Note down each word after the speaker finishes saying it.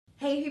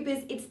Hey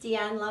Hoopers, it's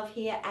Deanne Love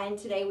here, and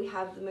today we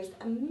have the most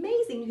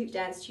amazing hoop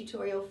dance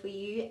tutorial for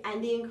you,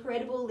 and the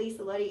incredible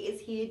Lisa Lottie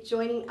is here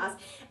joining us,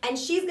 and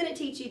she's going to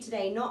teach you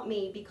today, not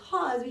me,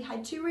 because we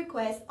had 2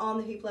 requests on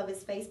the Hoop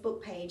Lovers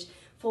Facebook page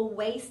for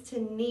waist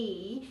to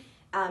knee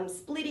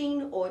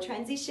splitting or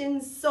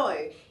transitions.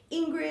 So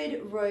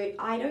Ingrid wrote,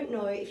 I don't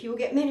know if you'll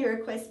get many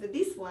requests for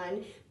this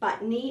one,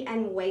 but knee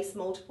and waist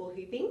multiple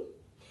hooping.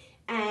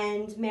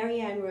 And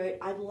Marianne wrote,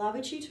 I'd love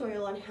a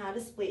tutorial on how to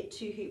split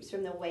 2 hoops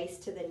from the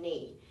waist to the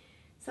knee.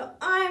 So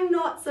I'm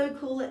not so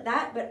cool at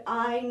that, but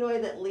I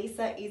know that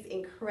Lisa is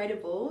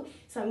incredible.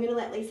 So I'm going to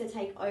let Lisa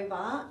take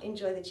over.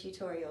 Enjoy the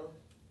tutorial.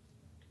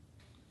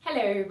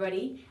 Hello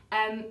everybody.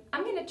 I'm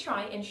going to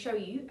try and show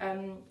you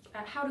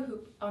how to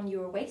hoop on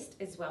your waist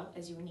as well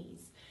as your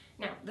knees.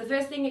 Now, the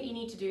first thing that you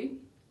need to do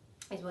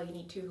is, well, you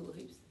need 2 hula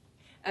hoops.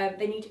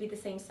 They need to be the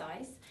same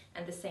size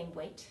and the same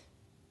weight.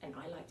 And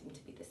I like them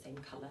to be the same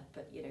colour,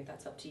 but you know,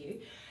 that's up to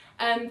you.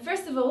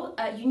 First of all,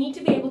 you need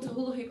to be able to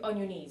hula hoop on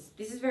your knees.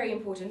 This is very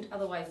important,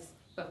 otherwise,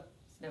 well,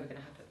 it's never going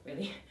to happen,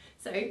 really.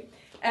 So,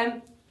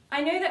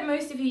 I know that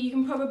most of you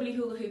can probably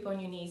hula hoop on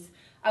your knees.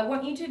 I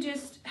want you to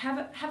just have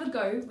a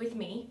go with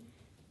me.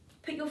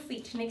 Put your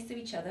feet next to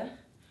each other,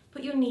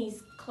 put your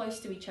knees close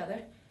to each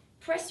other,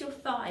 press your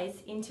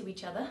thighs into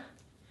each other,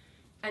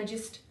 and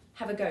just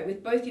have a go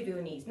with both of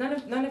your knees. None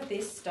of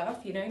this stuff,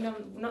 you know,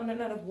 none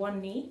of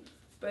one knee.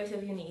 Both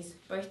of your knees,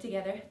 both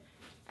together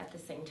at the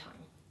same time.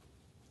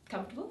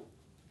 Comfortable?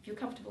 If you're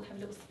comfortable, have a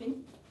little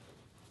spin.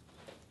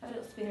 Have a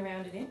little spin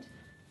around in it.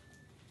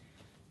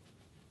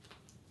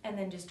 And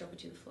then just drop it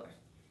to the floor.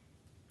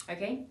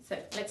 Okay, so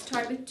let's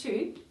try with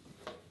 2.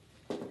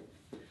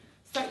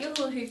 Start your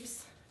hula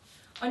hoops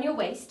on your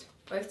waist,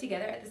 both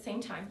together at the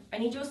same time. I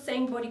need your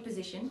same body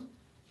position,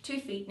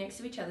 2 feet next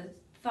to each other,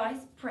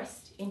 thighs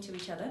pressed into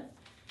each other,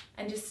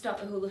 and just start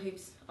the hula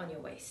hoops on your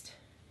waist.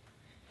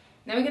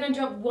 Now we're going to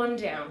drop 1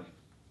 down,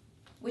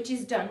 which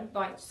is done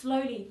by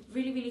slowly,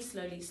 really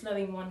slowly,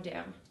 slowing 1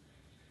 down.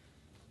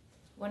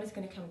 1 is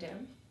going to come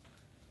down,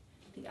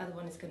 the other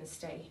one is going to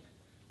stay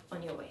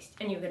on your waist,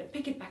 and you're going to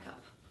pick it back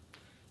up,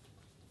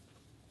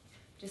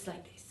 just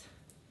like this.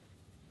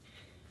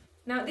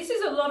 Now this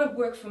is a lot of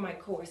work for my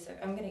core, so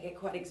I'm going to get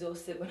quite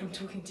exhausted when I'm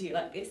talking to you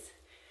like this.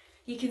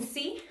 You can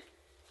see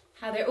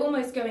how they're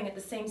almost going at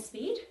the same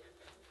speed.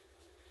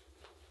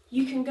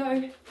 You can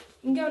go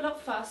a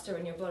lot faster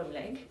on your bottom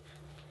leg.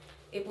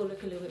 It will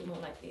look a little bit more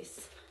like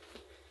this.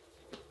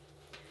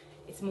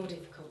 It's more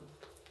difficult.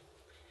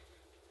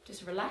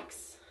 Just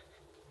relax.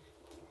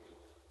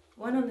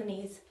 1 on the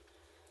knees,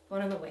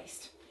 1 on the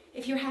waist.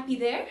 If you're happy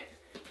there,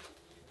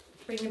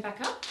 bring them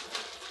back up.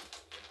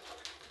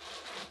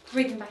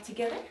 Bring them back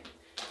together.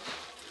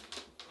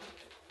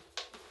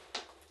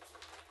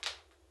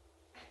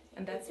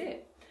 And that's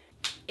it.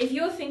 If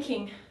you're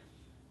thinking,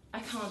 I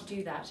can't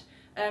do that,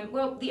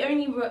 well, the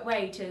only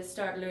way to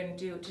start learning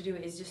to do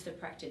it is just to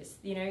practice.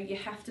 You know, you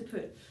have to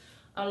put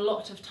a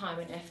lot of time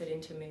and effort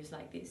into moves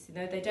like this. You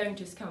know, they don't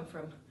just come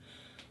from,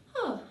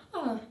 oh,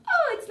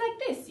 it's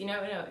like this. You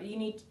know, no, you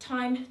need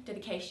time,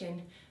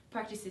 dedication,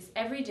 practice this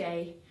every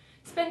day.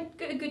 Spend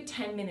a good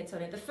 10 minutes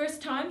on it. The first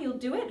time you'll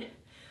do it,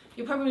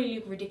 you'll probably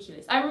look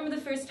ridiculous. I remember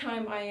the first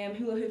time I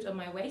hula hooped on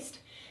my waist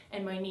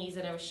and my knees,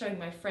 and I was showing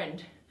my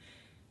friend,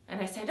 and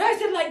I said, oh,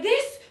 is it like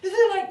this? Is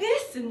it like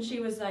this? And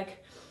she was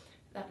like,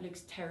 that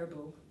looks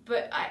terrible.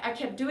 But I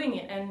kept doing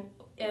it, and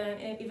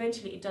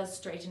eventually it does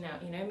straighten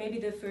out, you know. Maybe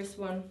the first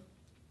one,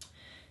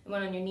 the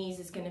one on your knees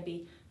is going to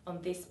be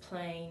on this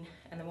plane,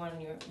 and the one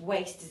on your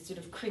waist is sort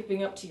of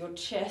creeping up to your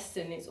chest,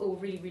 and it's all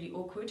really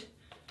awkward.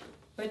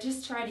 But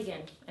just try it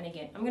again and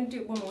again. I'm going to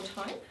do it 1 more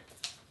time.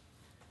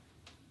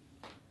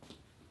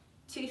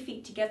 2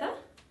 feet together.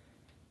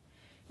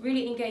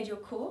 Really engage your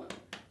core.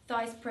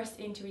 Thighs pressed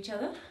into each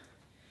other,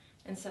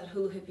 and start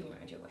hula hooping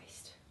around your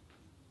waist.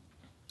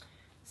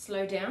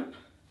 Slow down,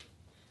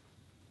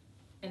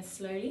 and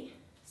slowly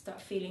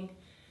start feeling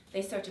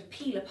they start to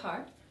peel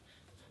apart,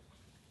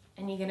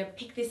 and you're going to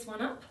pick this one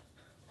up.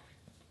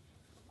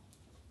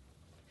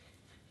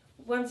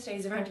 1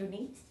 stays around your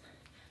knees,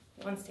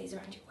 1 stays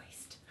around your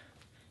waist.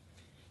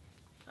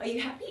 Are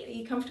you happy? Are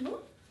you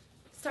comfortable?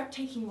 Start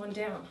taking 1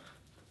 down.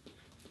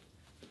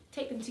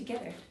 Take them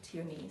together to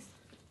your knees.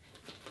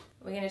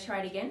 We're going to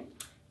try it again,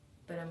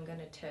 but I'm going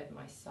to turn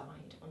my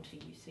side onto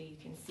you so you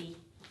can see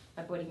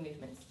my body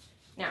movements.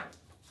 Now,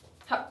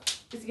 hop.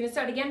 This is going to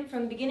start again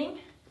from the beginning.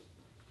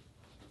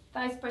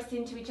 Thighs pressed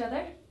into each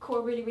other,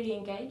 core really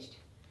engaged.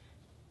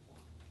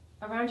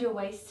 Around your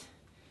waist,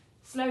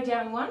 slow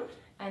down 1,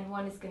 and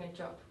 1 is going to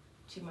drop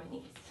to my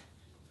knees.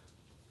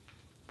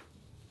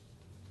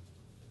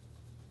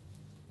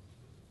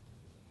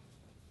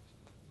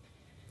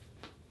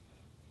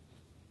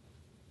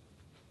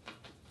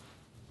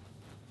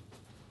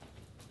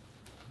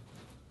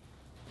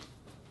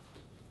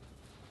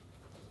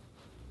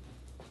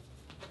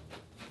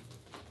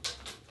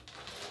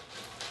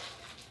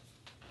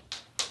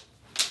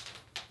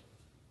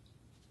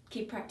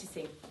 Keep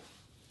practicing.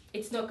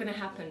 It's not going to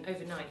happen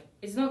overnight.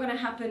 It's not going to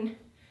happen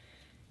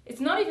it's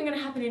not even going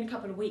to happen in a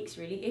couple of weeks,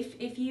 really.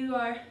 If you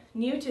are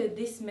new to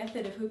this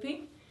method of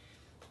hooping,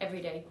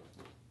 every day.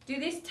 Do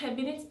this 10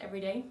 minutes every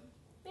day,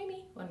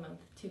 maybe 1 month,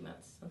 2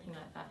 months, something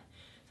like that.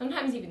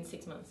 Sometimes even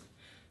 6 months.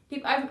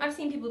 I've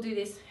seen people do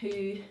this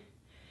who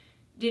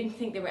didn't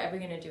think they were ever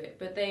going to do it,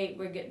 but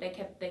they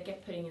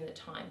kept putting in the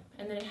time,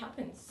 and then it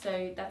happens.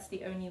 So that's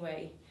the only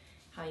way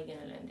how you're going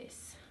to learn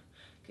this.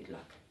 Good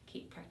luck.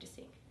 Keep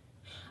practicing.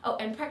 Oh,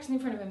 and practice in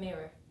front of a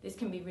mirror. This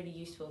can be really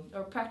useful.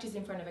 Or practice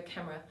in front of a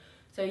camera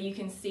so you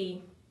can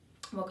see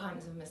what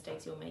kinds of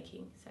mistakes you're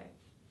making. So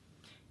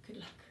good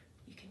luck.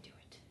 You can do it.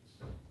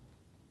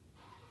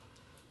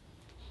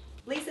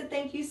 Lisa,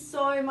 thank you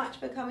so much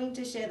for coming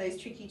to share those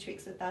tricky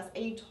tricks with us,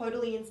 and you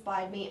totally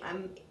inspired me.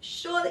 I'm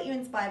sure that you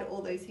inspired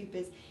all those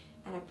hoopers,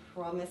 and I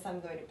promise I'm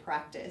going to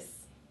practice.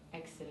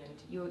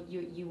 Excellent.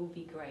 You will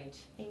be great.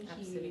 Thank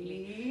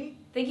Absolutely. you.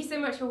 Thank you so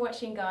much for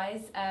watching,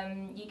 guys.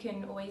 You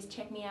can always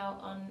check me out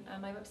on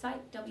my website,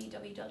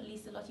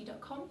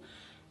 www.lisalottie.com.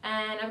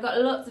 And I've got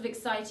lots of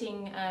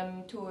exciting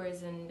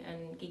tours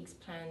and gigs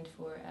planned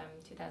for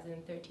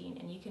 2013,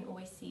 and you can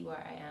always see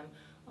where I am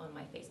on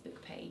my Facebook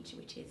page,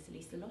 which is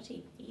Lisa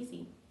Lottie.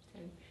 Easy. So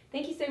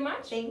thank you so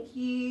much. Thank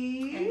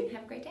you. And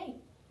have a great day.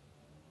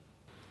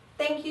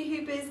 Thank you,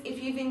 Hoopers.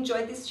 If you've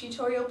enjoyed this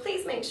tutorial,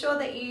 please make sure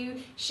that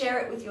you share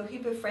it with your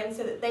Hooper friends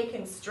so that they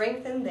can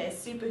strengthen their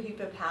Super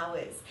Hooper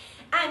powers.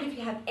 And if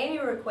you have any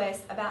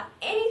requests about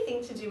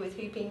anything to do with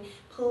hooping,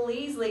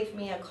 please leave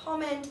me a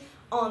comment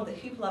on the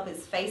Hoop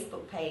Lovers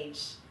Facebook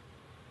page.